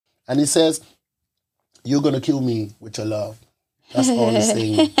And he says, "You're gonna kill me with your love." That's all he's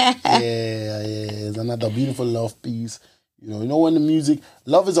saying. Yeah. It's another beautiful love piece. You know when the music,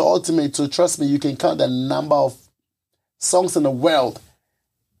 love is the ultimate. So trust me, you can count the number of songs in the world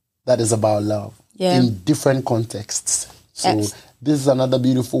that is about love in different contexts. So this is another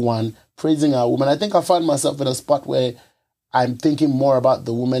beautiful one, praising our woman. I think I find myself in a spot where I'm thinking more about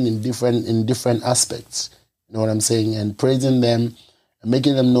the women in different aspects. You know what I'm saying? And praising them and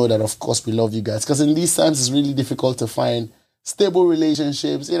making them know that, of course, we love you guys. Because in these times, it's really difficult to find stable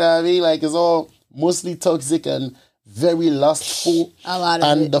relationships. You know what I mean? Like, it's all mostly toxic and very lustful. A lot of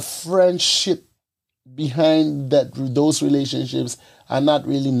and it. the friendship behind those relationships are not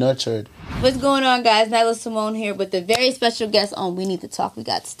really nurtured. What's going on, guys? Nyla Simone here with a very special guest on We Need to Talk. We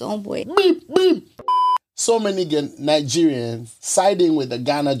got Stonebwoy. Beep, beep. So many Nigerians siding with the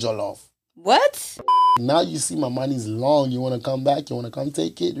Ghana Jollof. What? Now you see my money's long. You want to come back? You want to come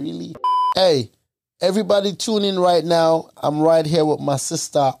take it? Really? Hey, everybody tune in right now. I'm right here with my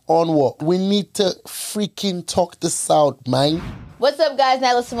sister, Onward. We need to freaking talk this out, man. What's up, guys?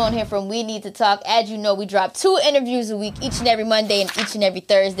 Nyla Simone here from We Need to Talk. As you know, we drop 2 interviews a week, each and every Monday and each and every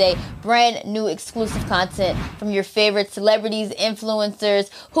Thursday. Brand new exclusive content from your favorite celebrities,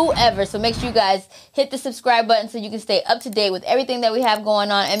 influencers, whoever. So make sure you guys hit the subscribe button so you can stay up to date with everything that we have going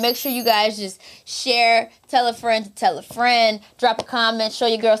on. And make sure you guys just share, tell a friend to tell a friend, drop a comment, show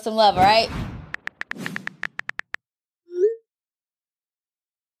your girl some love, all right?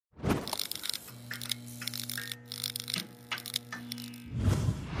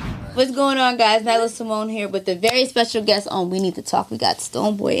 What's going on, guys? Nyla Simone here with a very special guest on We Need to Talk. We got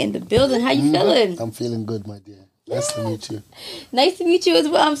Stonebwoy in the building. How you feeling? I'm feeling good, my dear. Nice to meet you. Nice to meet you as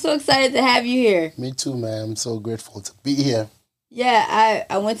well. I'm so excited to have you here. Me too, man. I'm so grateful to be here. Yeah,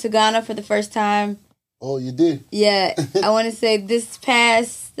 I went to Ghana for the first time. Oh, you did? Yeah, I want to say this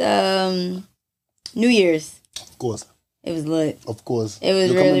past New Year's. Of course. It was lit. Of course. It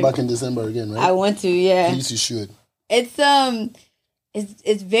was You're really coming back in December again, right? I want to, yeah. Please, you should.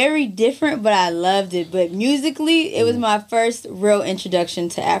 It's very different, but I loved it. But musically, it was my first real introduction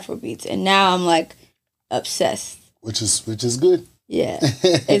to Afrobeats, and now I'm like obsessed. Which is good. Yeah,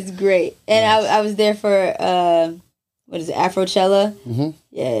 it's great. And I was there for what is it, Afro-Cella? Mm-hmm.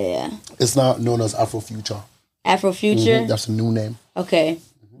 Yeah. It's now known as Afro-Future. Afro-Future? Mm-hmm. That's a new name. Okay.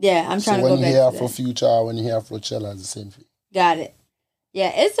 Yeah, I'm trying to go back to that. when you hear Afro-Future, when you hear Afro-Cella, it's the same thing. Got it.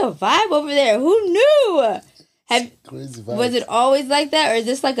 Yeah, it's a vibe over there. Who knew? Crazy vibe. Was it always like that, or is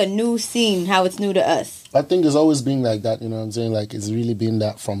this like a new scene, how it's new to us? I think it's always been like that, you know what I'm saying? Like, it's really been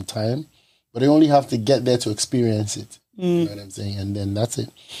that from time. But you only have to get there to experience it. You know what I'm saying? And then that's it.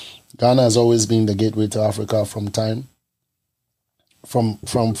 Ghana has always been the gateway to Africa from time. From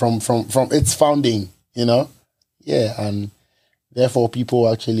its founding, you know? Yeah, and therefore people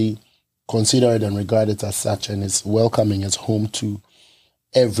actually consider it and regard it as such, and it's welcoming, it's home to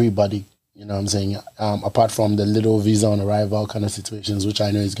everybody. You know what I'm saying? Apart from the little visa on arrival kind of situations, which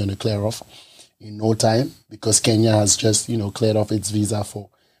I know is going to clear off in no time, because Kenya has just, cleared off its visa for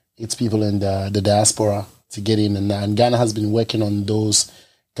its people in the diaspora to get in. And Ghana has been working on those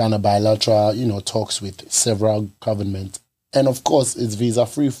kind of bilateral, talks with several governments. And of course, it's visa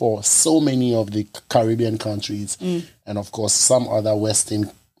free for so many of the Caribbean countries. And of course, some other Western,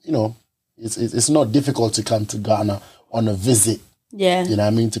 it's not difficult to come to Ghana on a visit. Yeah. You know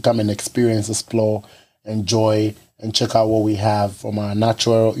what I mean? To come and experience, explore, enjoy, and check out what we have from our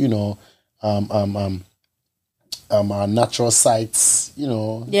natural, our natural sites,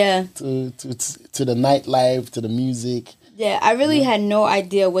 Yeah. to the nightlife, to the music. Yeah, I really had no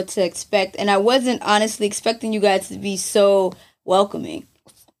idea what to expect, and I wasn't honestly expecting you guys to be so welcoming.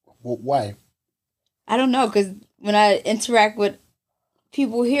 Why? I don't know, because when I interact with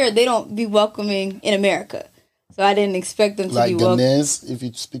people here, they don't be welcoming in America. So I didn't expect them to be welcoming. Like Ghanaians, if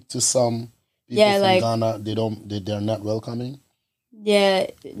you speak to some people from Ghana, they're not welcoming. Yeah,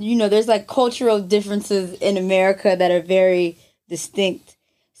 there's like cultural differences in America that are very distinct.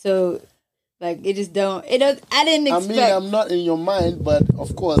 So, like, I didn't expect. I mean, I'm not in your mind, but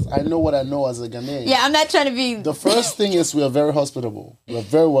of course, I know what I know as a Ghanaian. Yeah, I'm not trying to be. The first thing is we are very hospitable. We are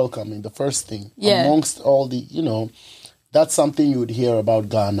very welcoming. The first thing. Yeah. Amongst all the, that's something you would hear about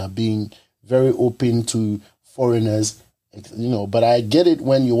Ghana, being very open to foreigners, but I get it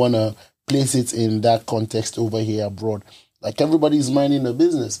when you want to place it in that context over here abroad. Like, everybody's minding their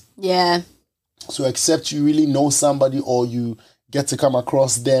business. Yeah. So except you really know somebody, or you get to come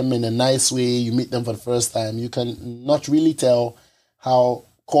across them in a nice way, you meet them for the first time, you can not really tell how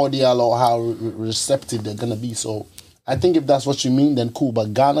cordial or how receptive they're going to be. So I think if that's what you mean, then cool.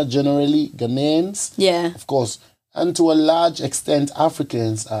 But Ghana generally, Ghanaians, yeah, of course, And to a large extent,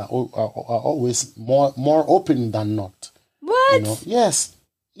 Africans are always more open than not. What? You know?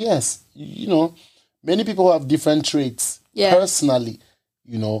 Yes. You know, many people have different traits personally,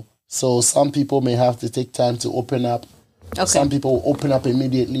 you know. So some people may have to take time to open up. Okay. Some people open up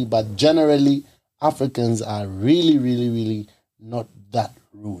immediately, but generally, Africans are really, really, really not that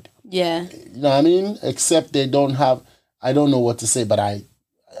rude. Yeah. You know what I mean? Except they don't have, I don't know what to say, but I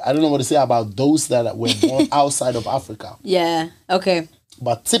don't know what to say about those that were born outside of Africa. Yeah. Okay.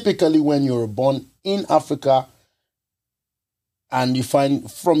 But typically when you're born in Africa and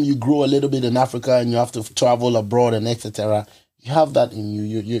you grow a little bit in Africa and you have to travel abroad and etc., you have that in you.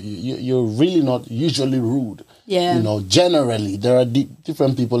 You're really not usually rude. Yeah. You know, generally there are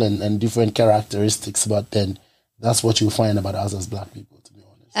different people and different characteristics, but then that's what you find about us as Black people, to be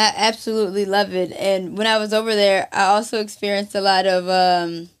honest. I absolutely love it. And when I was over there, I also experienced a lot of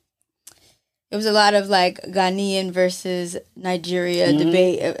it was a lot of like Ghanaian versus Nigeria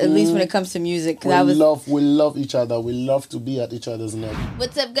debate, at least when it comes to music. We love each other. We love to be at each other's neck.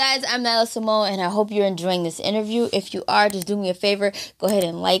 What's up, guys? I'm Nyla Simone, and I hope you're enjoying this interview. If you are, just do me a favor. Go ahead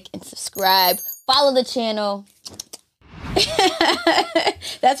and like and subscribe. Follow the channel.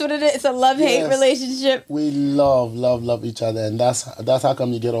 That's what it is. It's a love-hate relationship. We love each other, and that's how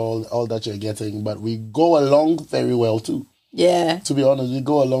come you get all that you're getting. But we go along very well too. Yeah. To be honest, we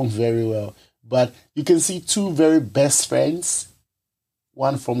go along very well. But you can see two very best friends,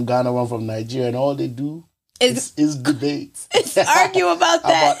 one from Ghana, one from Nigeria, and all they do is debate. It's argue about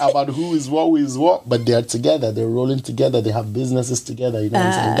that. about who is what, but they're together. They're rolling together. They have businesses together. You know what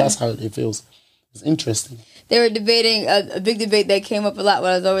I'm saying? That's how it feels. It's interesting. They were debating, a big debate that came up a lot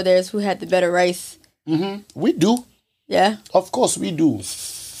when I was over there is who had the better rice. Mm-hmm. We do. Yeah? Of course we do.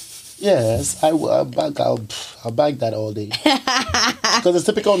 Yes, I'll back that all day. Because the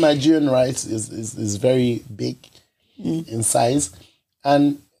typical Nigerian rice is very big in size.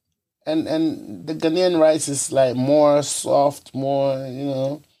 And the Ghanaian rice is like more soft, more, you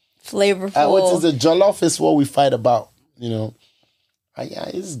know. Flavorful. What is the jollof is what we fight about, you know.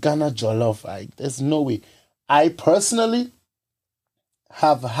 It's Ghana jollof. There's no way. I personally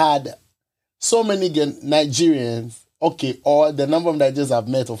have had so many Nigerians, okay, or the number of Nigerians I've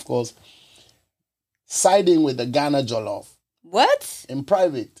met, of course, siding with the Ghana jollof. What? In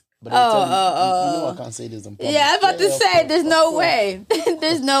private. But you know I can't say this in public. Yeah, I'm about to say, there's no way.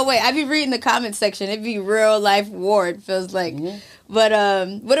 There's no way. I be reading the comment section. It'd be real life war, it feels like. Mm-hmm. But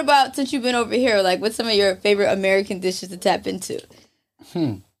what about, since you've been over here, like, what's some of your favorite American dishes to tap into?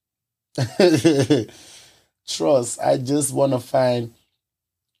 Trust, I just want to find,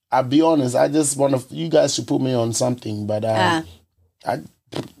 I'll be honest, you guys should put me on something, but I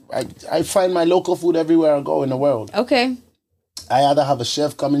find my local food everywhere I go in the world. Okay. I either have a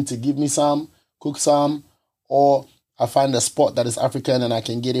chef coming to give me some, cook some, or I find a spot that is African and I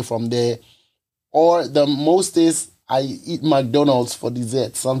can get it from there. Or the most days I eat McDonald's for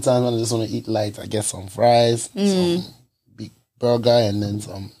dessert. Sometimes when I just want to eat light, I get some fries, some big burger, and then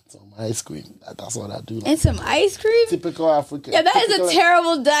some ice cream. That's what I do. And some ice cream? Typical African. Yeah, that is a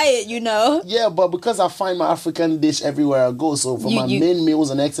terrible diet, you know. Yeah, but because I find my African dish everywhere I go, so for my main meals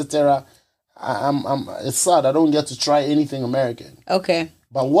and etc., it's sad I don't get to try anything American. Okay.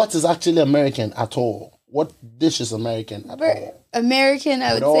 But what is actually American at all? What dish is American at all? American,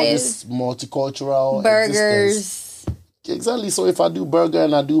 I would say, all this multicultural burgers. Existence. Exactly. So if I do burger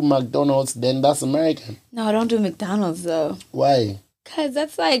and I do McDonald's, then that's American. No, I don't do McDonald's though. Why? Cause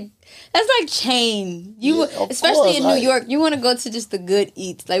that's like chain. Especially in New York, you want to go to just the good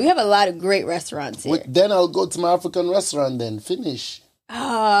eats. Like we have a lot of great restaurants here. Then I'll go to my African restaurant. Then finish.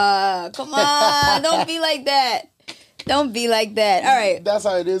 Come on! Don't be like that. Don't be like that. All right. That's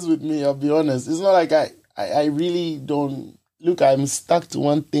how it is with me. I'll be honest. It's not like I really don't look. I'm stuck to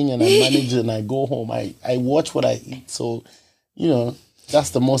one thing and I manage it and I go home. I watch what I eat. So, you know.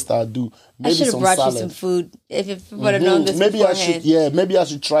 That's the most I'll do. Maybe I should have brought you some food if you would have known this beforehand. Maybe I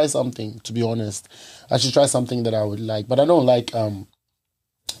should try something, to be honest. I should try something that I would like. But I don't like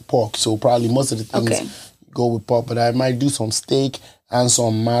pork, so probably most of the things go with pork. But I might do some steak and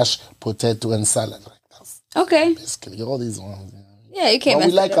some mashed potato and salad. Okay. Basically, all these ones. Yeah, you can't But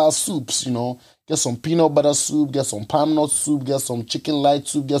we like up. our soups, you know. Get some peanut butter soup, get some palm nut soup, get some chicken light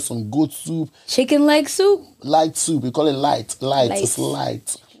soup, get some goat soup. Chicken leg soup? Light soup. We call it light. It's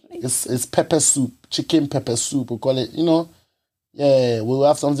light. It's pepper soup. Chicken pepper soup. We call it, you know. Yeah, we'll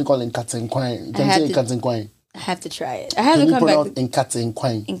have something called inkatenkwane. You can say inkatenkwane. I have to try it. I haven't come back.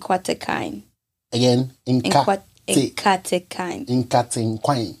 Inkatenkwane. Inkatenkwane. Again, Inkatenkwane.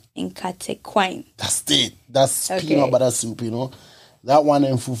 Inkatenkwane. Inkatenkwane. That's it. That's peanut butter soup, you know. That one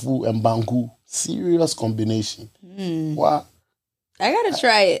and fufu and banku. Serious combination. Wow. I gotta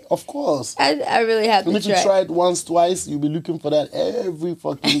try it. Of course. I really have to try. If you try it once, twice, you'll be looking for that every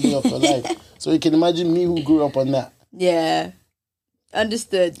fucking day of your life. So you can imagine me who grew up on that. Yeah.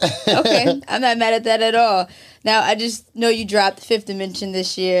 Understood. Okay. I'm not mad at that at all. Now, I just know you dropped Fifth Dimension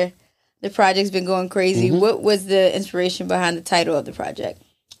this year. The project's been going crazy. What was the inspiration behind the title of the project?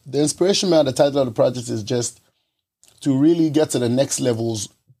 The inspiration behind the title of the project is just to really get to the next levels,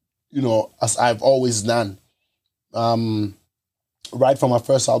 you know, as I've always done. Right from my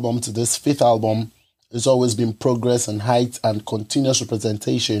first album to this fifth album, it's always been progress and height and continuous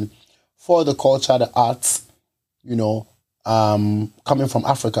representation for the culture, the arts, you know, coming from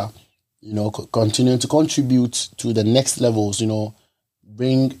Africa, you know, continuing to contribute to the next levels, you know,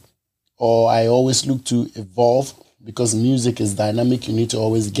 I always look to evolve because music is dynamic. You need to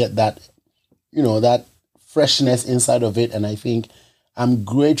always get that, you know, that freshness inside of it. And I think I'm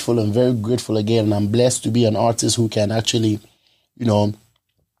grateful and very grateful again. And I'm blessed to be an artist who can actually, you know,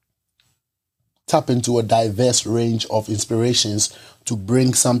 tap into a diverse range of inspirations to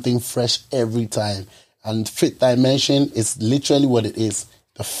bring something fresh every time. And Fifth Dimension is literally what it is.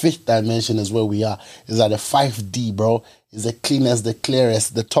 The fifth dimension is where we are. It's like the 5D, bro. It's the cleanest, the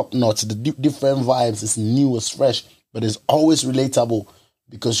clearest, the top notch, the different vibes. It's new, it's fresh, but it's always relatable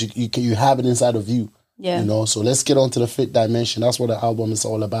because you have it inside of you. Yeah. You know, so let's get on to the fifth dimension. That's what the album is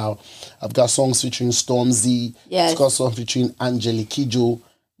all about. I've got songs featuring Stormzy. Yes. It's got songs featuring Angelique Kidjo,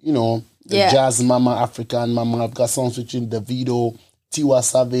 you know, the jazz mama, African mama. I've got songs featuring Davido, Tiwa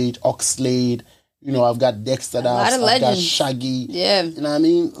Savage, Oxlade. You know, I've got Dexter, I've got Shaggy. Yeah. You know what I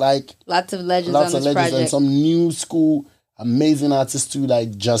mean? Like lots of legends on this project. And some new school amazing artists too,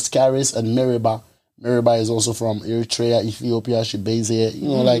 like Just Caris and Meriba. Meriba is also from Eritrea, Ethiopia. She based here. You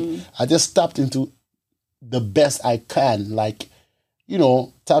know, like I just tapped into the best I can. Like, you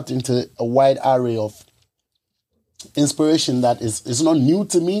know, tapped into a wide array of inspiration that is not new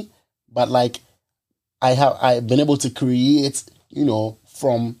to me, but like I've been able to create, you know,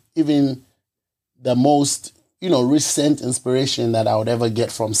 from even the most, you know, recent inspiration that I would ever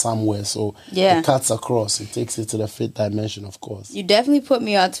get from somewhere. So it cuts across. It takes it to the fifth dimension, of course. You definitely put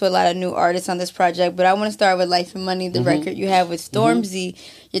me on to a lot of new artists on this project, but I want to start with Life and Money, the record you have with Stormzy.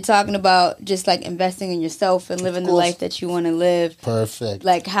 You're talking about just like investing in yourself and living the life that you want to live. Perfect.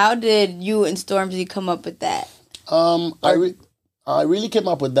 Like, how did you and Stormzy come up with that? I really came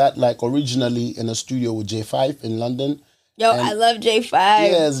up with that like originally in a studio with J5 in London. Yo, I love J5.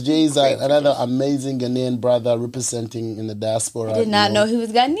 Yes, Jay's another amazing Ghanaian brother representing in the diaspora. I did not know he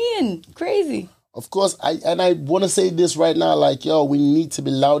was Ghanaian. Crazy. Of course, I want to say this right now, like, yo, we need to be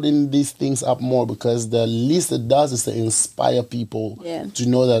louding these things up more because the least it does is to inspire people to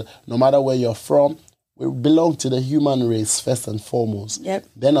know that no matter where you're from, we belong to the human race first and foremost. Yep.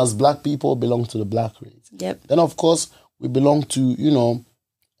 Then as black people, belong to the black race. Yep. Then, of course, we belong to, you know,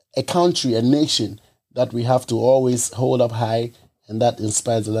 a country, a nation that we have to always hold up high, and that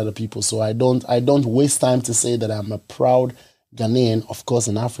inspires a lot of people. So I don't waste time to say that I'm a proud Ghanaian, of course,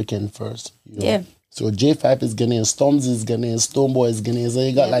 an African first. You know? Yeah. So J5 is Ghanaian, Stormzy is Ghanaian, Stonebwoy is Ghanaian. So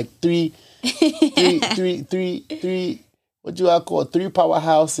you got like three, what do I call it? 3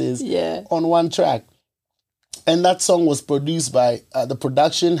 powerhouses on one track. And that song was produced by the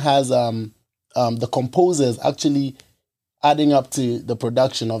production has the composers actually adding up to the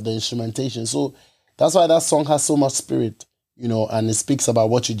production of the instrumentation. So that's why that song has so much spirit, you know, and it speaks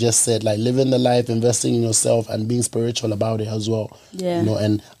about what you just said, like living the life, investing in yourself, and being spiritual about it as well. Yeah. You know,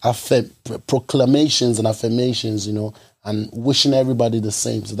 and proclamations and affirmations, you know, and wishing everybody the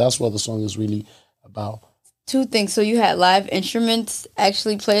same. So that's what the song is really about. 2 things. So you had live instruments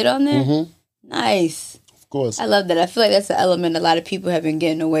actually played on there? Nice. Of course. I love that. I feel like that's an element a lot of people have been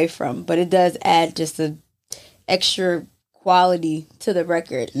getting away from, but it does add just an extra quality to the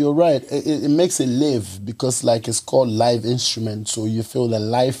record. You're right. It makes it live because like it's called live instrument, so you feel the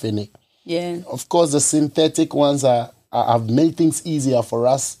life in it. Yeah. Of course, the synthetic ones have made things easier for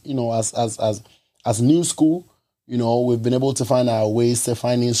us, you know, as new school. You know, we've been able to find our ways to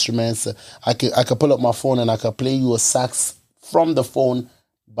find instruments. I could pull up my phone and I could play you a sax from the phone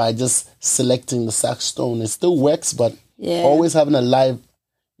by just selecting the sax tone. It still works, but always having a live,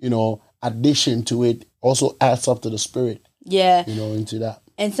 you know, addition to it also adds up to the spirit. Yeah. You know, into that.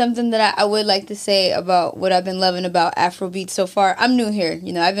 And something that I would like to say about what I've been loving about Afrobeats so far. I'm new here.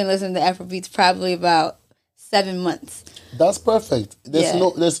 You know, I've been listening to Afrobeats probably about 7 months. That's perfect.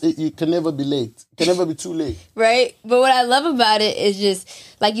 You can never be late. It can never be too late. Right? But what I love about it is just,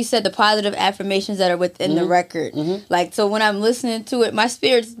 like you said, the positive affirmations that are within the record. Like, so when I'm listening to it, my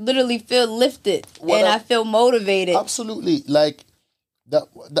spirits literally feel lifted and I feel motivated. Absolutely. Like,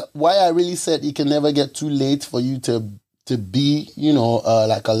 that why I really said it can never get too late for you to be,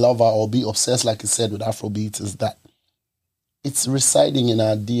 like a lover or be obsessed, like you said, with Afrobeats, is that it's residing in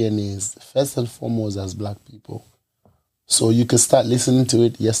our DNAs, first and foremost, as Black people. So you can start listening to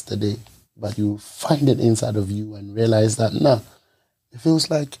it yesterday, but you find it inside of you and realize that, it feels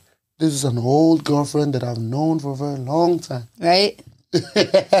like this is an old girlfriend that I've known for a very long time. Right?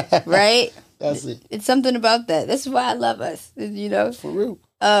 Right? That's it. It's something about that. That's why I love us, For real.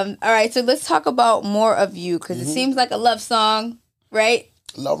 All right, so let's talk about More of You, because it seems like a love song, right?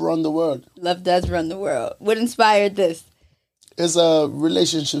 Love run the world. Love does run the world. What inspired this? It's a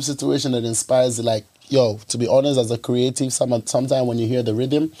relationship situation that inspires, like, to be honest, as a creative, sometimes when you hear the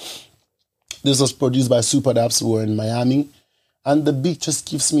rhythm, this was produced by Super Daps, who were in Miami, and the beat just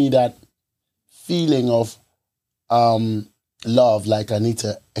gives me that feeling of love, like I need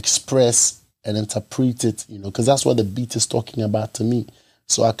to express and interpret it, because that's what the beat is talking about to me.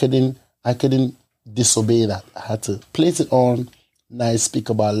 So I couldn't disobey that. I had to place it on, nice, speak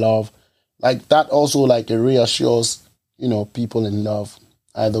about love. Like that also, like, it reassures, people in love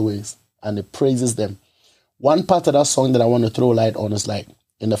either ways, and it praises them. One part of that song that I want to throw light on is, like,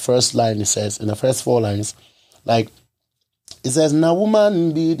 in the first line, it says, in the first 4 lines, like, it says, "Now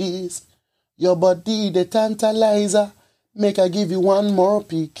woman be this, your body the tantalizer, make I give you one more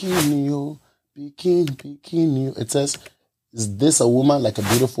pikin you, pikin you." It says, is this a woman, like a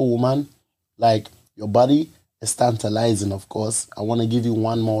beautiful woman? Like, your body is tantalizing, of course. I want to give you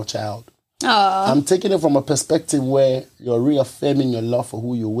one more child. Aww. I'm taking it from a perspective where you're reaffirming your love for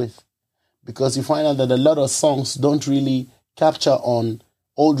who you're with. Because you find out that a lot of songs don't really capture on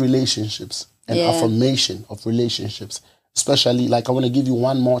old relationships and affirmation of relationships. Especially, like, I want to give you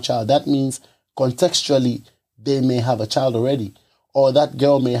one more child. That means contextually, they may have a child already. Or that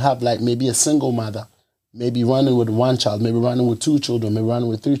girl may have, like, maybe a single mother. Maybe running with 1 child, maybe running with 2 children, maybe running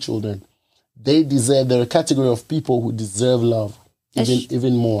with 3 children. They're a category of people who deserve love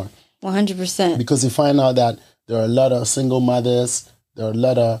even more. 100%. Because you find out that there are a lot of single mothers, there are a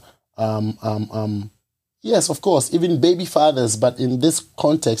lot of, yes, of course, even baby fathers. But in this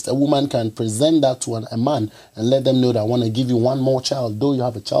context, a woman can present that to a man and let them know that I want to give you one more child. Though you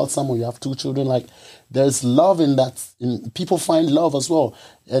have a child somewhere, you have 2 children, like, there's love in that. People find love as well.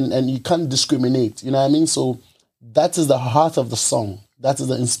 And you can't discriminate, you know what I mean? So that is the heart of the song. That is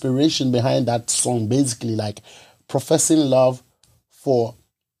the inspiration behind that song, basically, like, professing love for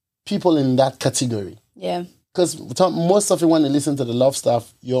people in that category. Yeah. Because most of you, when you listen to the love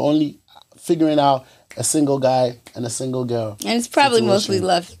stuff, you're only figuring out a single guy and a single girl. And it's probably mostly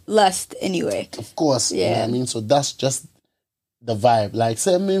lust anyway. Of course. Yeah. You know what I mean? So that's just the vibe. Like,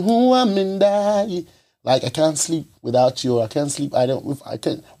 say me who I'm in die. Like, I can't sleep without you. I can't sleep.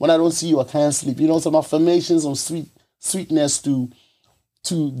 When I don't see you, I can't sleep. Some affirmations of sweetness to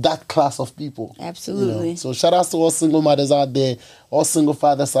that class of people. Absolutely. So shout out to all single mothers out there, all single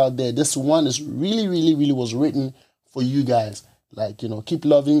fathers out there. This one is really, really, really was written for you guys. Like, keep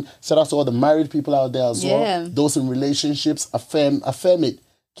loving. Shout out to all the married people out there as well. Those in relationships, affirm it.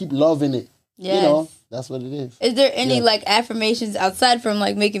 Keep loving it. Yeah. That's what it is. Is there any like affirmations outside from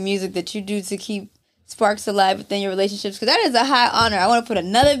like making music that you do to keep sparks alive within your relationships? Because that is a high honor. I want to put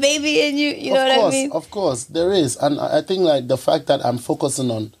another baby in you. You know what I mean? Of course, there is. And I think, like, the fact that I'm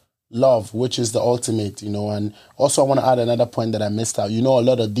focusing on love, which is the ultimate, and also I want to add another point that I missed out. A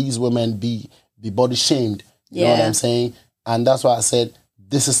lot of these women be body shamed. You know what I'm saying? And that's why I said,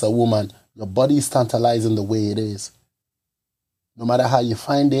 this is a woman. Your body is tantalizing the way it is. No matter how you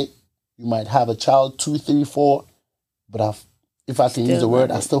find it, you might have a child, 2, 3, 4, but if I can use the word,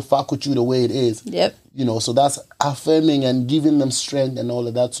 I still fuck with you the way it is. Yep. So that's affirming and giving them strength and all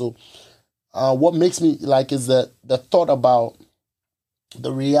of that. So what makes me like is the thought about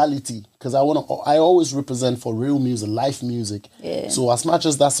the reality, because I always represent for real music, life music. Yeah. So as much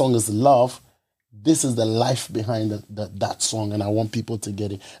as that song is love, this is the life behind that song, and I want people to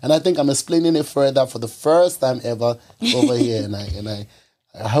get it. And I think I'm explaining it further for the first time ever over here, and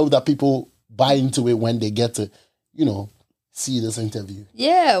I hope that people buy into it when they get to, see this interview.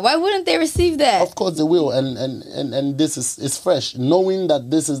 Yeah, why wouldn't they receive that? Of course they will, and this is fresh. Knowing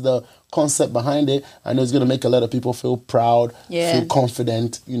that this is the concept behind it, I know it's going to make a lot of people feel proud, feel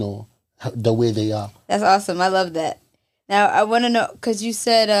confident, the way they are. That's awesome. I love that. Now, I want to know, because you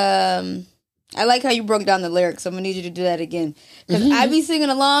said, I like how you broke down the lyrics, so I'm going to need you to do that again. Because I be singing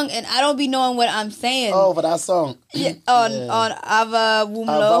along, and I don't be knowing what I'm saying. Oh, for that song. On Ava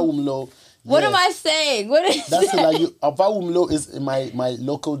Wumlo. What am I saying? What is that's that? Like Avawumlo is my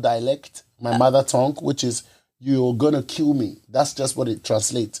local dialect, my mother tongue, which is "you're gonna kill me." That's just what it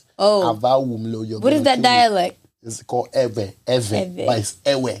translates. Oh, Avawumlo. What is that dialect? It's called Ewe. Ewe. But it's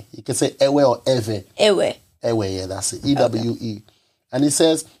Ewe. You can say Ewe or Ewe. Ewe. Ewe, yeah, that's it. EWE. Okay. And it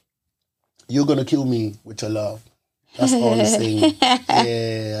says, you're going to kill me with your love. That's all it's saying.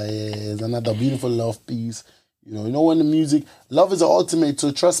 Yeah. It's another beautiful love piece. You know when the music, love is the ultimate.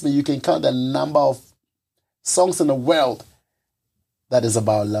 So trust me, you can count the number of songs in the world that is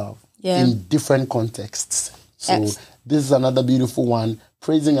about love in different contexts. So this is another beautiful one,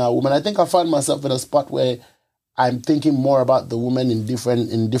 praising our woman. I think I find myself in a spot where I'm thinking more about the women in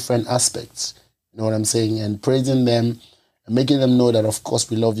different aspects. You know what I'm saying? And praising them and making them know that, of course,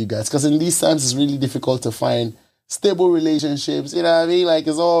 we love you guys. Because in these times, it's really difficult to find stable relationships. You know what I mean? Like,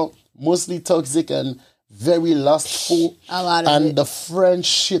 it's all mostly toxic and very lustful. A lot of it. And the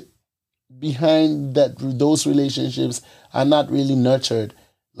friendship behind those relationships are not really nurtured.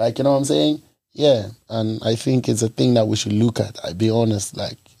 Like, you know what I'm saying? Yeah. And I think it's a thing that we should look at. I'll be honest.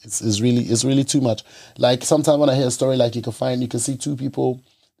 Like, it's really too much. Like, sometimes when I hear a story, like, you can see two people,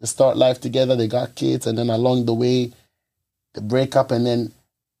 they start life together, they got kids, and then along the way, they break up, and then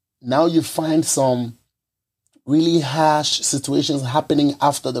now you find some really harsh situations happening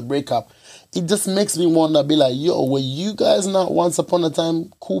after the breakup. It just makes me wonder, be like, yo, were you guys not once upon a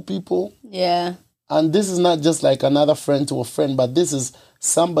time cool people? Yeah. And this is not just like another friend to a friend, but this is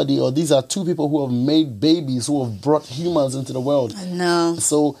somebody, or these are two people who have made babies, who have brought humans into the world. I know.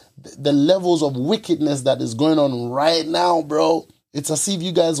 So the levels of wickedness that is going on right now, bro, it's as if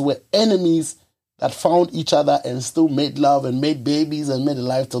you guys were enemies that found each other and still made love and made babies and made a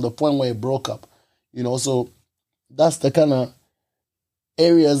life till the point where it broke up. You know, so that's the kind of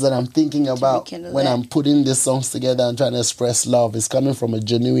areas that I'm thinking about when I'm putting these songs together and trying to express love. It's coming from a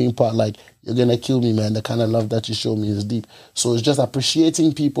genuine part, like, you're going to kill me, man. The kind of love that you show me is deep. So it's just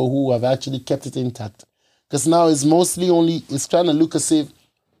appreciating people who have actually kept it intact. Because now it's it's trying to look as if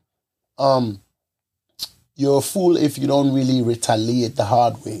you're a fool if you don't really retaliate the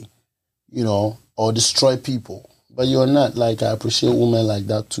hard way, you know, or destroy people. But you're not. Like, I appreciate women like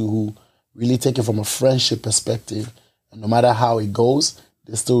that too, who really take it from a friendship perspective. And no matter how it goes,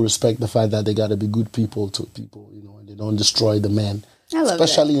 they still respect the fact that they got to be good people to people, you know, and they don't destroy the man. I love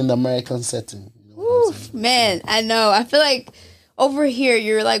especially that. In the American setting. You know Oof, man, I know. I feel like over here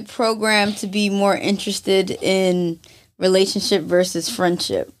you're like programmed to be more interested in relationship versus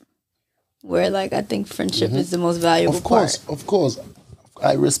friendship. Where like I think friendship is the most valuable part. Of course.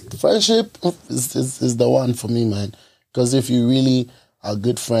 Friendship is the one for me, man. Because if you really are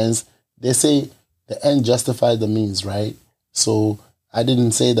good friends, they say the end justifies the means, right? So I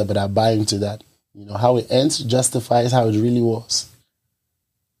didn't say that, but I buy into that. You know, how it ends justifies how it really was.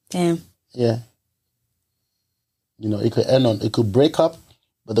 Damn. Yeah. You know, it could break up,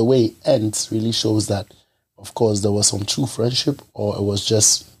 but the way it ends really shows that, of course, there was some true friendship, or it was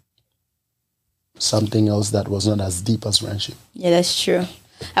just something else that was not as deep as friendship. Yeah, that's true.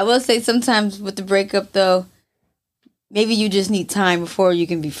 I will say sometimes with the breakup, though, maybe you just need time before you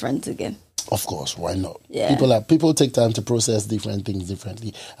can be friends again. Of course, why not? Yeah. People take time to process different things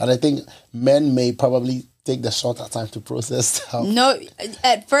differently. And I think men may probably take the shorter time to process stuff. No,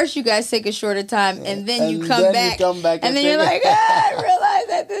 at first you guys take a shorter time, and then you come back, and then you're like, I realize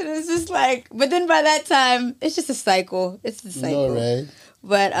that this is just like, but then by that time, it's just a cycle. It's a cycle. No, right?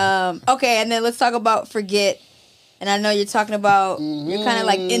 But, okay, and then let's talk about Forget. And I know you're talking about, you're kind of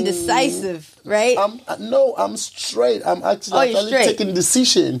like indecisive, right? I'm straight. I'm actually straight. taking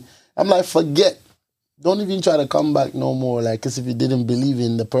decision. I'm like, forget. Don't even try to come back no more. Like, because if you didn't believe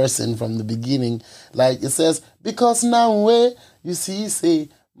in the person from the beginning, like it says, because now where you see, say,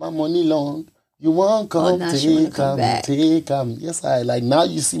 my money long, you want to take come. Yes, like now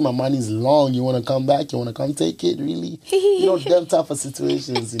you see my money's long. You want to come back. You want to come take it. Really, you know, them type of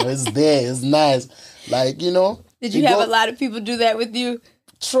situations. You know, it's there. It's nice. Like, you know. Did you have a lot of people do that with you?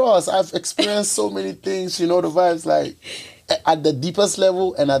 Trust. I've experienced so many things. You know, the vibes like at the deepest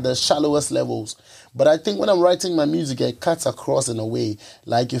level and at the shallowest levels. But I think when I'm writing my music, it cuts across in a way.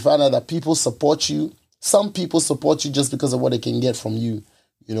 Like you find out that people support you. Some people support you just because of what they can get from you.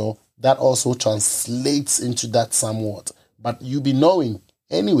 You know, that also translates into that somewhat. But you be knowing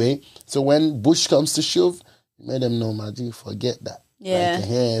anyway. So when Bush comes to shove, you made them know, Maji, forget that. Yeah. Like,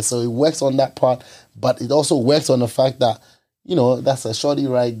 yeah. So it works on that part, but it also works on the fact that, you know, that's a shorty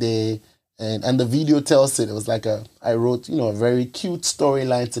right there. And the video tells it. It was like I wrote, you know, a very cute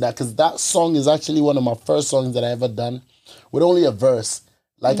storyline to that. Because that song is actually one of my first songs that I ever done with only a verse.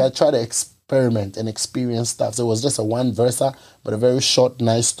 Like I try to experiment and experience stuff. So it was just a one verser, but a very short,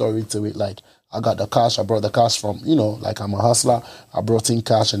 nice story to it. Like I got the cash. I brought the cash from, you know, like I'm a hustler. I brought in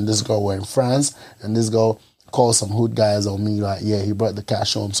cash and this girl were in France. And this girl called some hood guys on me like, yeah, he brought the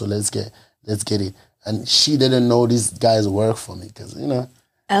cash home. So let's get it. And she didn't know these guys work for me because, you know.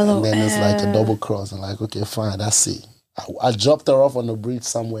 And then it's like a double cross. And like, okay, fine, that's it. I dropped her off on the bridge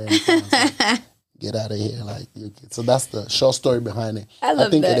somewhere. Like, get out of here. Like, okay. So that's the short story behind it. I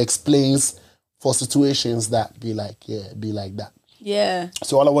think it explains for situations that be like that. Yeah.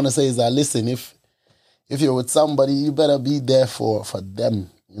 So all I want to say is that, listen, if you're with somebody, you better be there for them.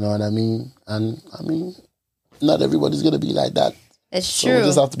 You know what I mean? And I mean, not everybody's going to be like that. It's so true. We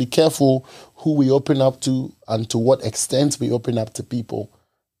just have to be careful who we open up to and to what extent we open up to people,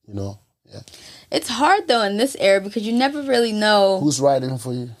 you know? Yeah. It's hard, though, in this era because you never really know. Who's riding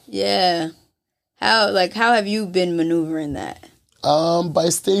for you? Yeah. How have you been maneuvering that? By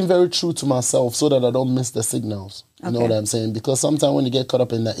staying very true to myself so that I don't miss the signals. You know what I'm saying? Because sometimes when you get caught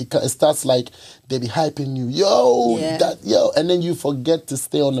up in that, it starts like they be hyping you. Yo. And then you forget to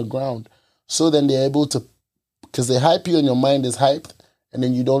stay on the ground. So then they're able to, because they hype you and your mind is hyped, and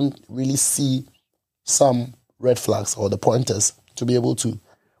then you don't really see some red flags or the pointers to be able to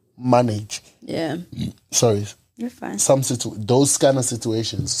manage. Yeah. Sorry. You're fine. Those kind of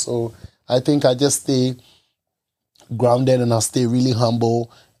situations. So I think I just stay grounded and I stay really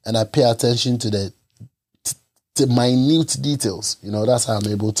humble and I pay attention to the minute details. You know, that's how I'm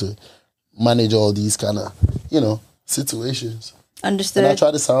able to manage all these kind of, you know, situations. Understood. And I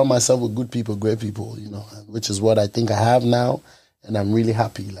try to surround myself with good people, great people, you know, which is what I think I have now. And I'm really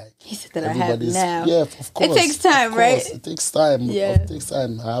happy. Like, he said that I have now. Yeah, of course. It takes time, right? It takes time. Yeah. It takes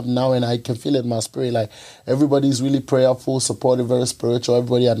time. I have now, and I can feel it in my spirit. Like, everybody's really prayerful, supportive, very spiritual.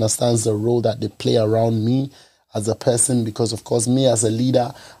 Everybody understands the role that they play around me as a person. Because, of course, me as a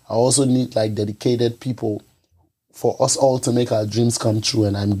leader, I also need, like, dedicated people for us all to make our dreams come true.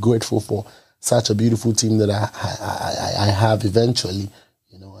 And I'm grateful for such a beautiful team that I have eventually.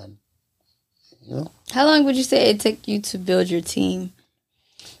 You know? How long would you say it took you to build your team?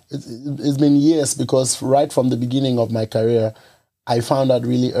 It's been years because right from the beginning of my career, I found out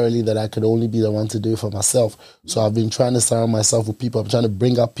really early that I could only be the one to do it for myself. So I've been trying to surround myself with people. I'm trying to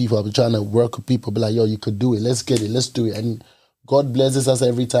bring up people. I've been trying to work with people. Be like, yo, you could do it. Let's get it. Let's do it. And God blesses us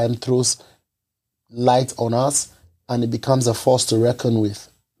every time, throws light on us, and it becomes a force to reckon with.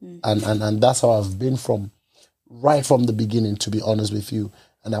 And that's how I've been right from the beginning, to be honest with you.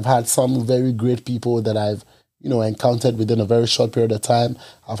 And I've had some very great people that I've, you know, encountered within a very short period of time.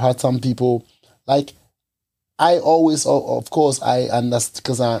 I've had some people, like, I always, of course, I understand,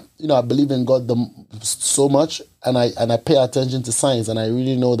 because I believe in God so much, and I pay attention to science, and I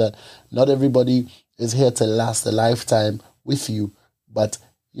really know that not everybody is here to last a lifetime with you. But,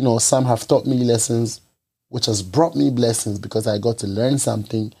 you know, some have taught me lessons, which has brought me blessings because I got to learn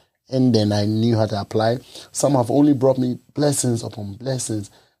something. And then I knew how to apply. Some have only brought me blessings upon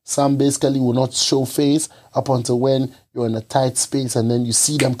blessings. Some basically will not show face up until when you're in a tight space and then you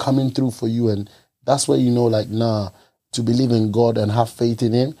see them coming through for you. And that's where you know, like, to believe in God and have faith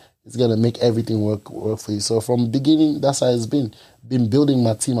in Him, it's going to make everything work for you. So from the beginning, that's how it's been building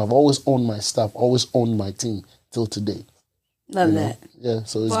my team. I've always owned my stuff, always owned my team till today. Love that. Yeah,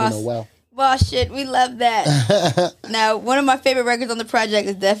 so it's been a while. Well, shit, we love that. Now, one of my favorite records on the project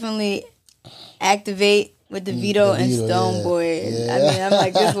is definitely Activate with DeVito and Stonebwoy. Yeah. I mean, I'm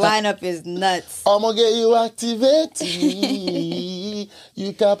like, this lineup is nuts. I'm gonna get you activating me.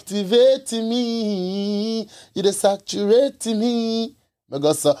 You captivating me. You desaturating me.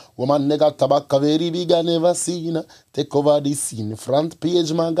 Because woman nigga tobacco very big I never seen. Take over the scene, front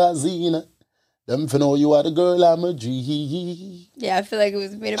page magazine. Them for know you are the girl, I'm a G. Yeah, I feel like it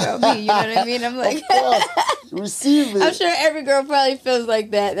was made about me. You know what I mean? I'm like, receive it. I'm sure every girl probably feels like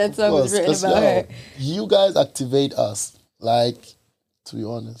that. That song was written about her. You guys activate us. Like, to be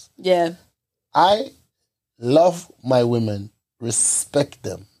honest. Yeah. I love my women, respect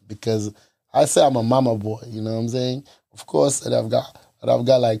them, because I say I'm a mama boy, you know what I'm saying? Of course, and I've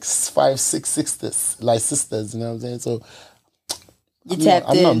got like 5, 6 sisters, you know what I'm saying? So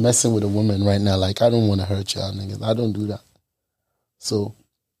I'm not messing with a woman right now. Like, I don't want to hurt y'all niggas. I don't do that. So,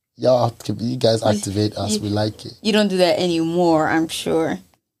 you guys activate us. We like it. You don't do that anymore, I'm sure.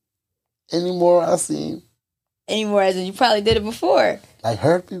 Anymore, I see. Anymore, as in you probably did it before. Like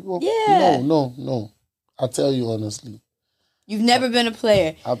hurt people? Yeah. No. I'll tell you honestly. You've never been a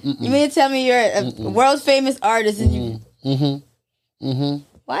player. You mean to tell me you're a world famous artist and you...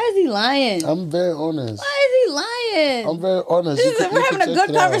 Why is he lying? I'm very honest. Why is he lying? I'm very honest. We're having a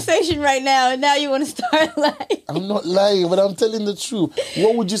good conversation right now, and now you want to start lying. I'm not lying, but I'm telling the truth.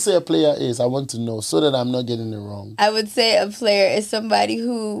 What would you say a player is? I want to know so that I'm not getting it wrong. I would say a player is somebody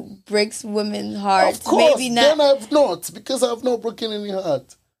who breaks women's hearts. Of course, maybe not. Then I've not, because I've not broken any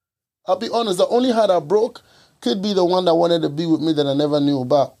heart. I'll be honest, the only heart I broke could be the one that wanted to be with me that I never knew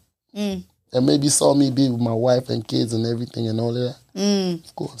about. and maybe saw me be with my wife and kids and everything and all that.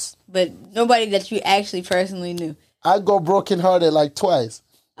 Of course. But nobody that you actually personally knew. I got brokenhearted like twice.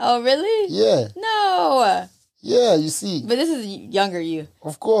 Oh, really? Yeah. No. Yeah, you see. But this is younger you.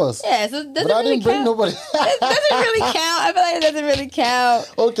 Of course. Yeah, so doesn't but I really didn't bring count. nobody. It doesn't really count. I feel like it doesn't really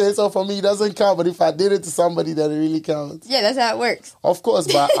count. Okay, so for me, it doesn't count. But if I did it to somebody, then it really counts. Yeah, that's how it works. Of course,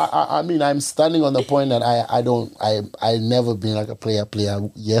 but I mean, I'm standing on the point that I never been like a player.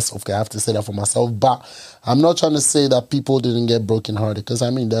 Yes, okay, I have to say that for myself. But I'm not trying to say that people didn't get brokenhearted, because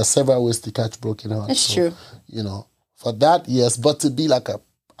I mean, there are several ways to catch broken hearts. That's true. You know, for that, yes. But to be like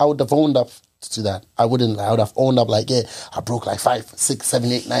I would have owned up to that. I would have owned up like, yeah, I broke like 5, 6,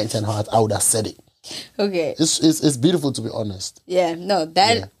 7, 8, 9, 10 hearts. I would have said it. Okay. It's beautiful to be honest. Yeah, no,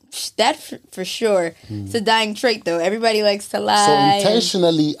 that for sure. It's a dying trait though. Everybody likes to lie. So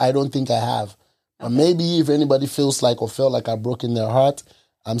intentionally, I don't think I have. But maybe if anybody feels like or felt like I've broken their heart,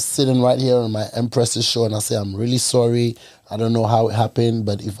 I'm sitting right here on my Empress's show and I say, I'm really sorry. I don't know how it happened,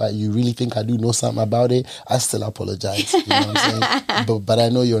 but if you really think I do know something about it, I still apologize. You know what I'm saying? But I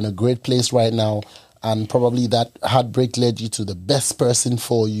know you're in a great place right now, and probably that heartbreak led you to the best person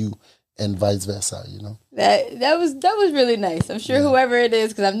for you, and vice versa, you know? That was really nice. I'm sure whoever it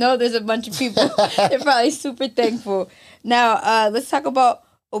is, because I know there's a bunch of people, they're probably super thankful. Now, let's talk about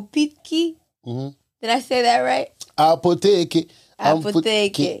Opitki. Mm-hmm. Did I say that right? Apotheke.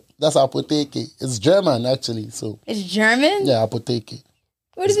 Apotheke. That's apotheke. It's German, actually. So it's German? Yeah, apotheke.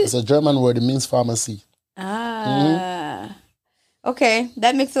 What is it? It's a German word. It means pharmacy. Okay.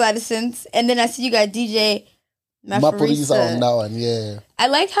 That makes a lot of sense. And then I see you got DJ Maphorisa on that one, yeah. I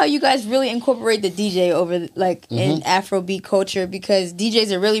like how you guys really incorporate the DJ over, in Afrobeat culture, because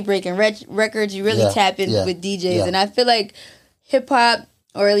DJs are really breaking records. You really tap in with DJs. And I feel like hip-hop,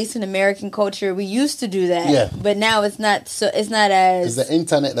 or at least in American culture, we used to do that. Yeah. But now it's not as... It's the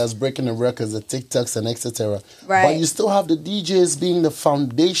internet that's breaking the records, the TikToks and etc. Right. But you still have the DJs being the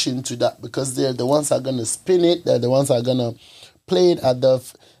foundation to that, because they're the ones that are going to spin it. They're the ones that are going to play it at the...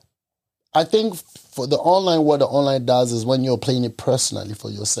 I think for the online, what the online does is when you're playing it personally for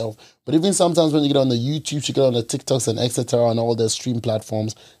yourself. But even sometimes when you get on the YouTube, you get on the TikToks and etc. on all the stream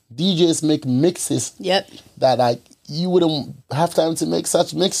platforms, DJs make mixes that you wouldn't have time to make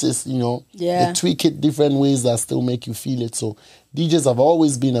such mixes, you know. Yeah. They tweak it different ways that still make you feel it. So DJs have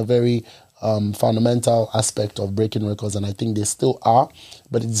always been a very fundamental aspect of breaking records, and I think they still are.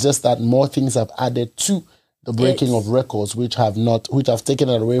 But it's just that more things have added to the breaking of records, which have taken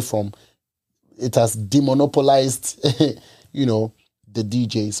it away from. It has demonopolized, you know, the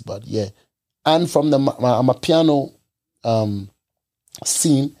DJs. But yeah, and from the Amapiano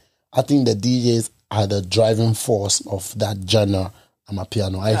scene, I think the DJs are the driving force of that genre.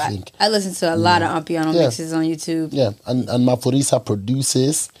 Amapiano, I think. I listen to a lot of Amapiano mixes on YouTube. Yeah, and Maphorisa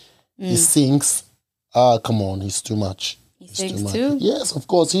produces. He sings. Come on, he's too much. He sings too? Yes, of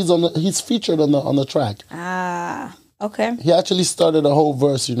course. He's featured on the track. Okay. He actually started a whole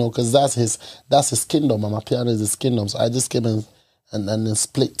verse, you know, because that's his kingdom. Amapiano is his kingdom. So I just came in and then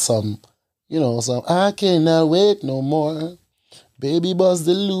split some, you know, some I cannot wait no more. Baby, buzz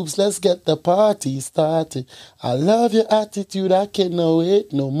the loops, let's get the party started. I love your attitude, I cannot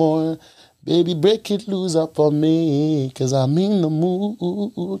wait no more. Baby, break it loose up on me, cause I'm in the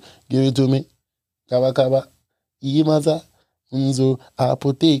mood. Give it to me. Kaba kaba. Imaza. Unzo.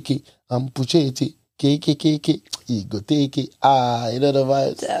 Apoteke. Ampuchete. Keke. Ego take it. You know the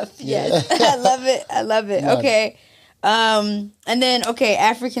vibes? Yes. I love it. Man. Okay. And then,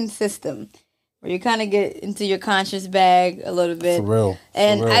 African system, where you kind of get into your conscious bag a little bit. For real.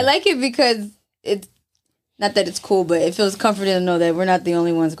 And I like it because it's, not that it's cool, but it feels comforting to know that we're not the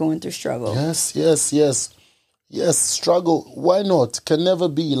only ones going through struggle. Yes, struggle. Why not? Can never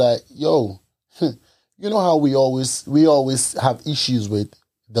be like, yo, you know how we always have issues with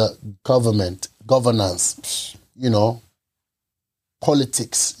the governance, you know,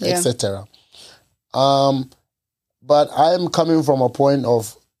 politics, etc. But I'm coming from a point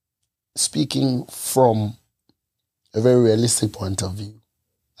of speaking from a very realistic point of view,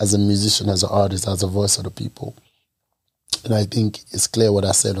 as a musician, as an artist, as a voice of the people. And I think it's clear what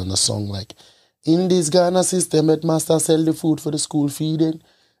I said on the song, like, in this Ghana system, headmaster sell the food for the school feeding,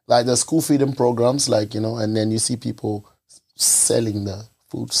 like the school feeding programs, like, you know, and then you see people selling the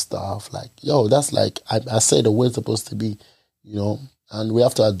food stuff, like, yo, that's like, I said the way it's supposed to be, you know, and we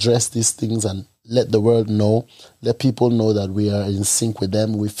have to address these things and let the world know, let people know that we are in sync with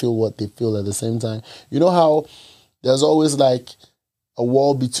them, we feel what they feel at the same time. You know how there's always like a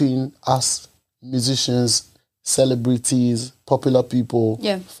wall between us, musicians, celebrities, popular people,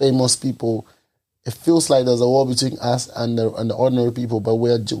 famous people. it feels like there's a war between us and the ordinary people, but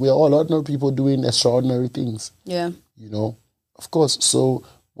we're all ordinary people doing extraordinary things. Yeah. You know, of course. So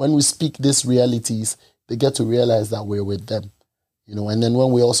when we speak these realities, they get to realize that we're with them. You know, and then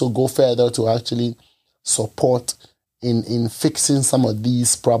when we also go further to actually support in fixing some of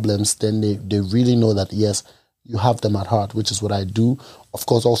these problems, then they really know that, yes, you have them at heart, which is what I do. Of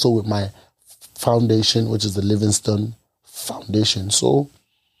course, also with my foundation, which is the Livingston Foundation. So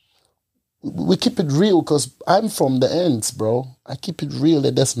we keep it real because I'm from the ends, bro. I keep it real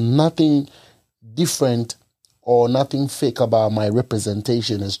that there's nothing different or nothing fake about my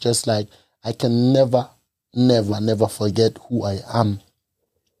representation. It's just like I can never forget who I am,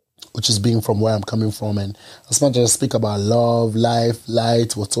 which is being from where I'm coming from. And as much as I speak about love, life,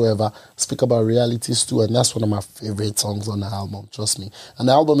 light, whatsoever, I speak about realities too. And that's one of my favorite songs on the album, trust me. And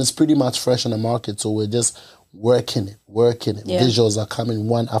the album is pretty much fresh on the market, so we're just working it. Yeah. Visuals are coming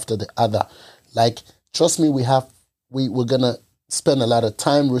one after the other. Like, trust me, we're gonna spend a lot of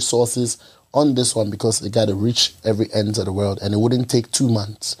time, resources on this one because it gotta reach every end of the world. And it wouldn't take 2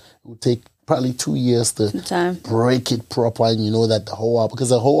 months. It would take probably 2 years to break it proper, and you know that the whole album, because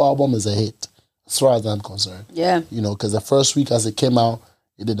the whole album is a hit as far as I'm concerned. Yeah. You know, because the first week as it came out,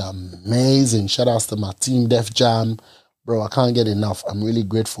 it did amazing. Shout outs to my team, Def Jam. Bro, I can't get enough. I'm really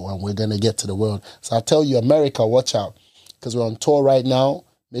grateful, and we're going to get to the world. So I tell you, America, watch out, because we're on tour right now.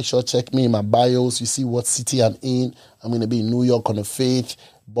 Make sure check me in my bios. You see what city I'm in. I'm going to be in New York on the 5th,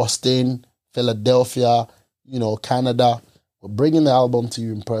 Boston, Philadelphia, you know, Canada. We're bringing the album to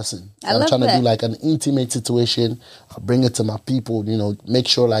you in person. So I'm trying to do like an intimate situation. I'll bring it to my people, you know, make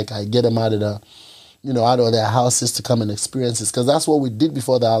sure like I get them out of their houses to come and experience this. Because that's what we did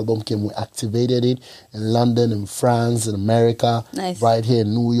before the album came. We activated it in London, in France, in America, right here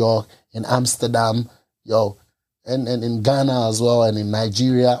in New York, in Amsterdam, and in Ghana as well, and in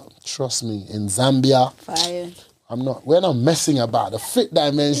Nigeria. Trust me, in Zambia. Fire. We're not messing about. The 5th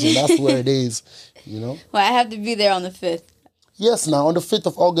dimension, that's where it is, you know. Well, I have to be there on the 5th. Yes, now on the 5th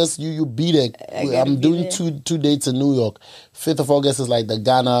of August, you be there. I'm doing two dates in New York. 5th of August is like the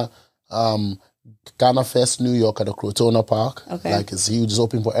Ghana Fest New York at the Crotona Park. Okay. Like it's huge, it's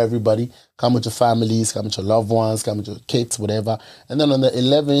open for everybody. Come with your families, come with your loved ones, come with your kids, whatever. And then on the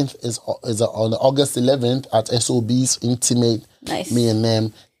 11th is on the August 11th at SOB's Intimate. Nice. Me and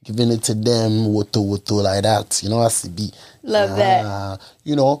them, giving it to them, woto like that. You know, ACB. Love that.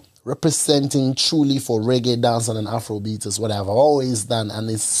 You know, representing truly for reggae dance and Afrobeat is what I've always done. And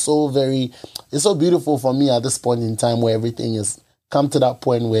it's so beautiful for me at this point in time where everything is come to that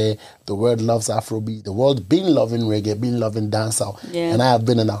point where the world loves Afrobeat, the world been loving reggae, been loving dancehall. Yeah. And I have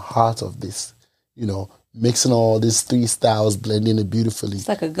been in the heart of this, you know, mixing all these 3 styles, blending it beautifully. It's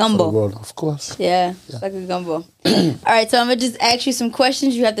like a gumbo. For the world, of course. Yeah, it's like a gumbo. All right, so I'm going to just ask you some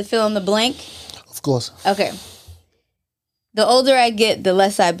questions. You have to fill in the blank. Of course. Okay. The older I get, the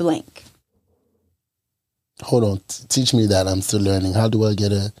less I blink. Hold on. Teach me that. I'm still learning. How do I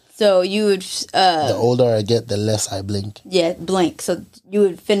get a... So you would... the older I get, the less I blink. Yeah, blink. So you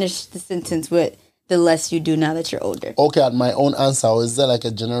would finish the sentence with the less you do now that you're older. Okay, at my own answer. Or is that like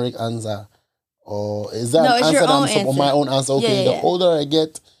a generic answer? Or is that an answer your own that answer. my own answer? Okay, Yeah. The older I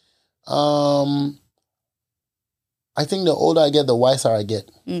get... I think the older I get, the wiser I get.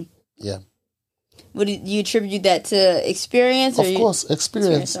 Yeah. Would you attribute that to experience? Of course,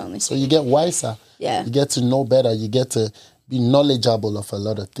 experience. So you get wiser. Yeah. You get to know better. You get to be knowledgeable of a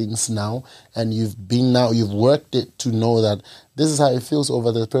lot of things now. And you've worked it to know that this is how it feels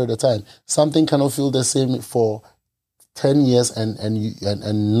over the period of time. Something cannot feel the same for 10 years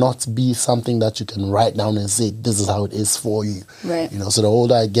and not be something that you can write down and say, this is how it is for you. Right. You know, so the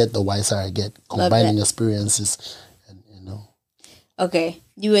older I get, the wiser I get. Combining experiences. And, you know. Okay.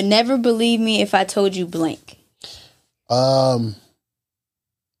 You would never believe me if I told you blank. You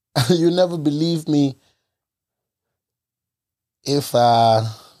never believe me if I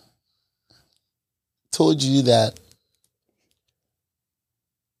told you that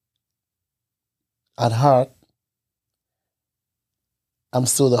at heart, I'm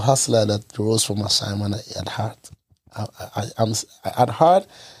still the hustler that rose from Simon at heart. I'm at heart,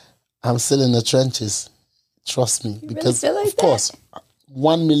 I'm still in the trenches. Trust me. Because, really feel like of course,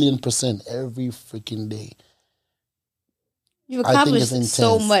 1,000,000% every freaking day. You've accomplished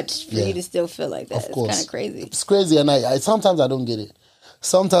so much for you to still feel like that. Of course. It's kind of crazy. It's crazy, and I sometimes I don't get it.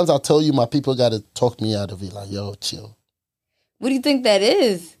 Sometimes I'll tell you my people got to talk me out of it, like, yo, chill. What do you think that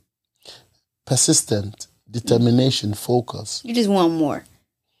is? Persistent, determination, focus. You just want more.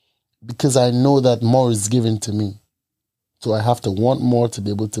 Because I know that more is given to me. So I have to want more to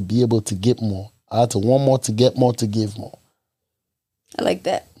be able to get more. I have to want more to get more to give more. I like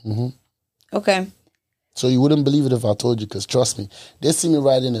that. Mm-hmm. Okay. So you wouldn't believe it if I told you, because trust me, they see me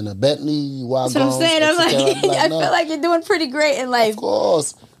riding in a Bentley, That's what I'm saying. I'm like, I feel like you're doing pretty great in life. Of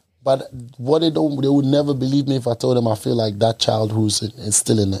course. But what they would never believe me if I told them I feel like that child who's is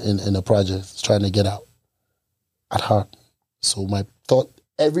still in the project is trying to get out at heart. So my thought,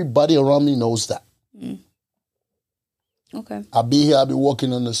 everybody around me knows that. Mm. Okay. I'll be here, I'll be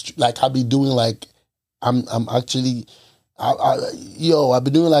walking on the street, like I'll be doing like, I'm actually, I've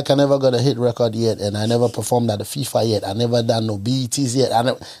been doing like I never got a hit record yet, and I never performed at the FIFA yet. I never done no BETs yet. I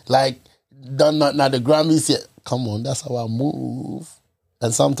never, done not the Grammys yet. Come on, that's how I move.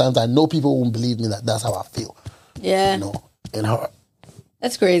 And sometimes I know people won't believe me that that's how I feel. Yeah. In heart.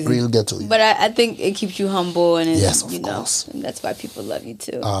 That's crazy. Real ghetto. But I think it keeps you humble, and yes, of course. And that's why people love you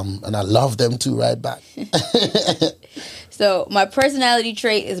too. And I love them too, right back. So my personality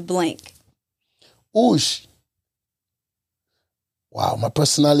trait is blank. Oosh. Wow, my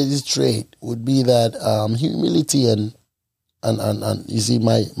personality trait would be that humility and you see,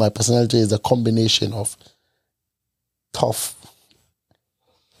 my personality is a combination of tough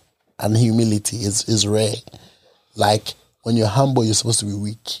and humility. Is rare. Like when you're humble, you're supposed to be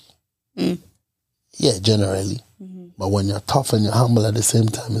weak. Mm. Yeah, generally. Mm-hmm. But when you're tough and you're humble at the same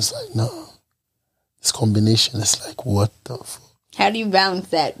time, it's like, no. This combination is like, what the fuck? How do you balance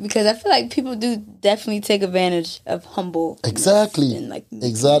that? Because I feel like people do definitely take advantage of humble. Exactly. And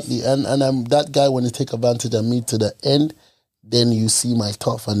exactly. And I'm that guy, when you take advantage of me to the end, then you see my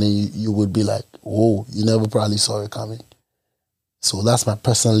tough, and then you would be like, whoa, you never probably saw it coming. So that's my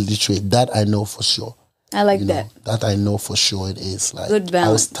personality trait. That I know for sure. I like that. That I know for sure it is. Like, good balance.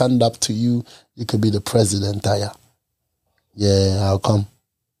 I'll stand up to you. You could be the president. Yeah, I'll come.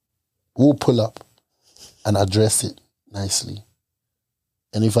 We'll pull up and address it nicely.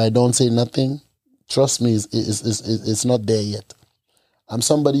 And if I don't say nothing, trust me, it's not there yet. I'm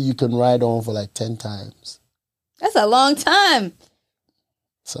somebody you can ride on for like 10 times. That's a long time.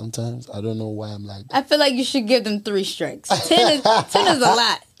 Sometimes. I don't know why I'm like that. I feel like you should give them 3 strikes. 10 is a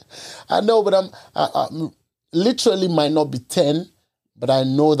lot. I know, but I'm literally might not be 10, but I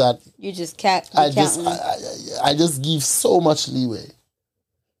know that you just I just give so much leeway.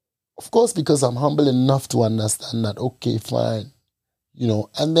 Of course, because I'm humble enough to understand that, okay, fine.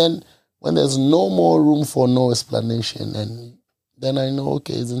 And then when there's no more room for no explanation, and then I know,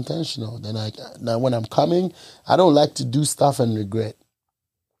 okay, it's intentional. Now when I'm coming, I don't like to do stuff and regret.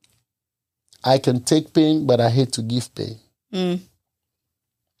 I can take pain, but I hate to give pain. Mm.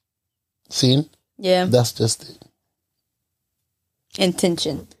 See? Yeah. That's just it.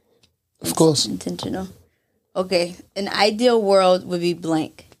 Intention. Of course. Intentional. Okay. An ideal world would be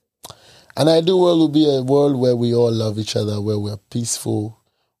blank. An ideal world would be a world where we all love each other, where we're peaceful,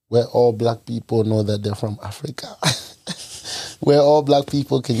 where all black people know that they're from Africa, where all black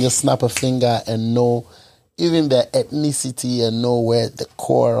people can just snap a finger and know even their ethnicity and know where the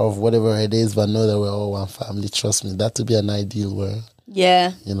core of whatever it is, but know that we're all one family. Trust me, that would be an ideal world.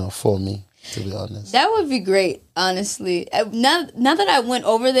 Yeah. For me, to be honest. That would be great, honestly. Now that I went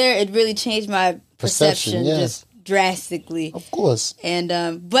over there, it really changed my perception just drastically. Of course. And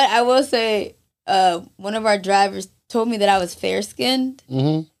but I will say, one of our drivers told me that I was fair-skinned,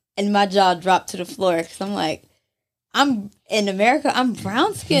 mm-hmm. and my jaw dropped to the floor, because I'm like, I'm in America, I'm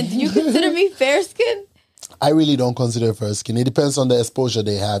brown-skinned. Do you consider me fair-skinned? I really don't consider fair-skinned. It depends on the exposure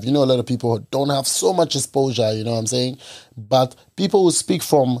they have. A lot of people don't have so much exposure, you know what I'm saying? But people will speak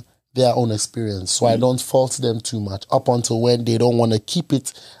from their own experience, so I don't fault them too much up until when they don't want to keep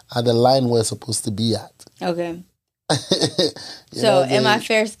it at the line we're supposed to be at. Okay. So, am I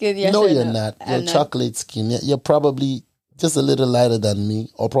fair-skinned? Yes, no, you're not. You're chocolate skin. You're probably just a little lighter than me,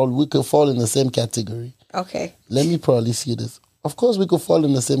 or probably we could fall in the same category. Okay. Let me probably see this. Of course, we could fall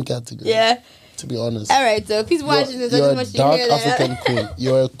in the same category. Yeah. To be honest. All right, so if he's watching this, I just want you to hear that.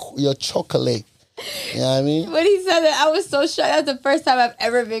 You're a dark African queen. You're chocolate. You know what I mean? When he said that, I was so shocked. That's the first time I've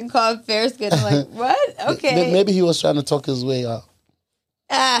ever been called fair-skinned. I'm like, what? Okay. Maybe he was trying to talk his way out.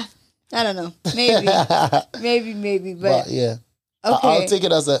 I don't know. Maybe. But yeah. Okay. I'll take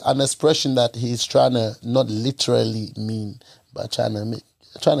it as an expression that he's trying to not literally mean, but trying to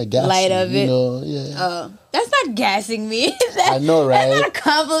gas light of it. Yeah. That's not gassing me. I know, right? That's not a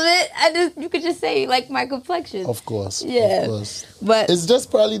compliment. You could just say you like my complexion. Of course. Yeah. Of course. But it's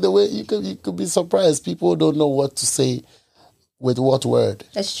just probably the way you could be surprised. People don't know what to say with what word.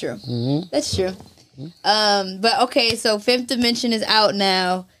 That's true. Mm-hmm. That's true. Mm-hmm. But okay, so Fifth Dimension is out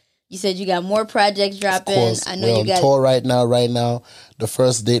now. You said you got more projects dropping. Of course, I know we're you on got tour right now. The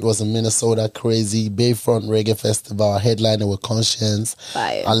first date was in Minnesota, crazy Bayfront Reggae Festival. Headliner with Conscience,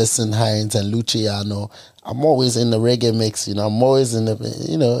 Fire. Alison Hines, and Luciano. I'm always in the reggae mix. I'm always in the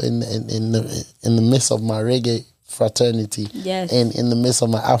in the midst of my reggae fraternity. Yes. And in the midst of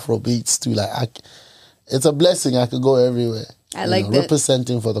my Afro beats too. It's a blessing. I could go everywhere. I like that.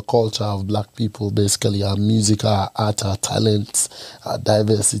 Representing for the culture of black people, basically our music, our art, our talents, our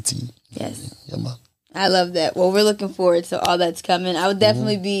diversity. Yes. Yeah, man. I love that. Well, we're looking forward to all that's coming. I would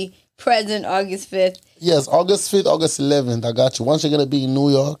definitely be present August 5th. Yes, August 5th, August 11th. I got you. Once you're going to be in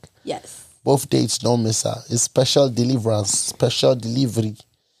New York, yes, both dates, don't miss out. It's special deliverance, special delivery,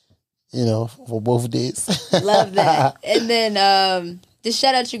 for both days. Love that. And then just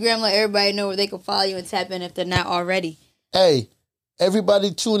shout out your grandma. Let everybody know where they can follow you and tap in if they're not already. Hey,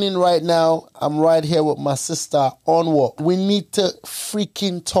 everybody tune in right now. I'm right here with my sister, Onward. We need to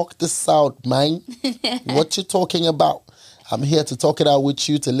freaking talk this out, man. What you talking about? I'm here to talk it out with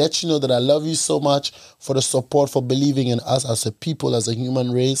you, to let you know that I love you so much, for the support, for believing in us as a people, as a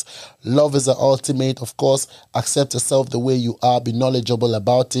human race. Love is the ultimate. Of course, accept yourself the way you are. Be knowledgeable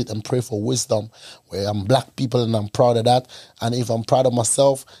about it and pray for wisdom. Where I'm black people and I'm proud of that. And if I'm proud of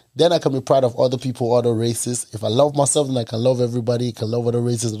myself, then I can be proud of other people, other races. If I love myself, then I can love everybody. I can love other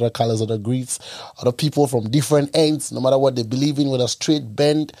races, other colors, other creeds, other people from different ends, no matter what they believe in, with a straight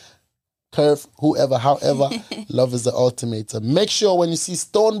bend, curve, whoever, however. Love is the ultimate. So make sure when you see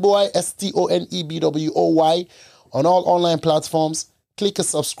Stonebwoy, Stonebwoy, on all online platforms, click a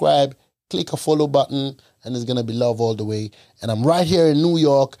subscribe, click a follow button, and it's going to be love all the way. And I'm right here in New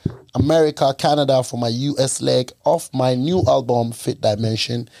York, America, Canada for my US leg of my new album, Fifth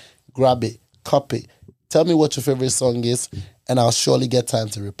Dimension. Grab it, copy. Tell me what your favorite song is, and I'll surely get time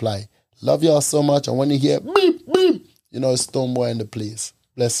to reply. Love y'all so much. And when you hear beep, beep, it's Stonebwoy in the place.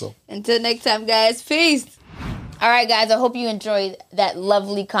 Bless up. Until next time, guys. Peace. All right, guys. I hope you enjoyed that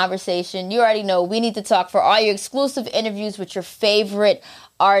lovely conversation. You already know we need to talk for all your exclusive interviews with your favorite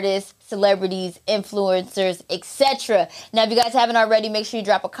artists, celebrities, influencers, etc. Now, if you guys haven't already, make sure you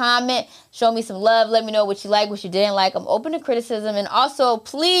drop a comment. Show me some love. Let me know what you like, what you didn't like. I'm open to criticism. And also,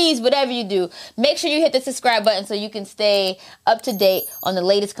 please, whatever you do, make sure you hit the subscribe button so you can stay up to date on the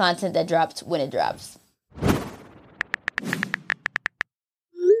latest content that drops when it drops.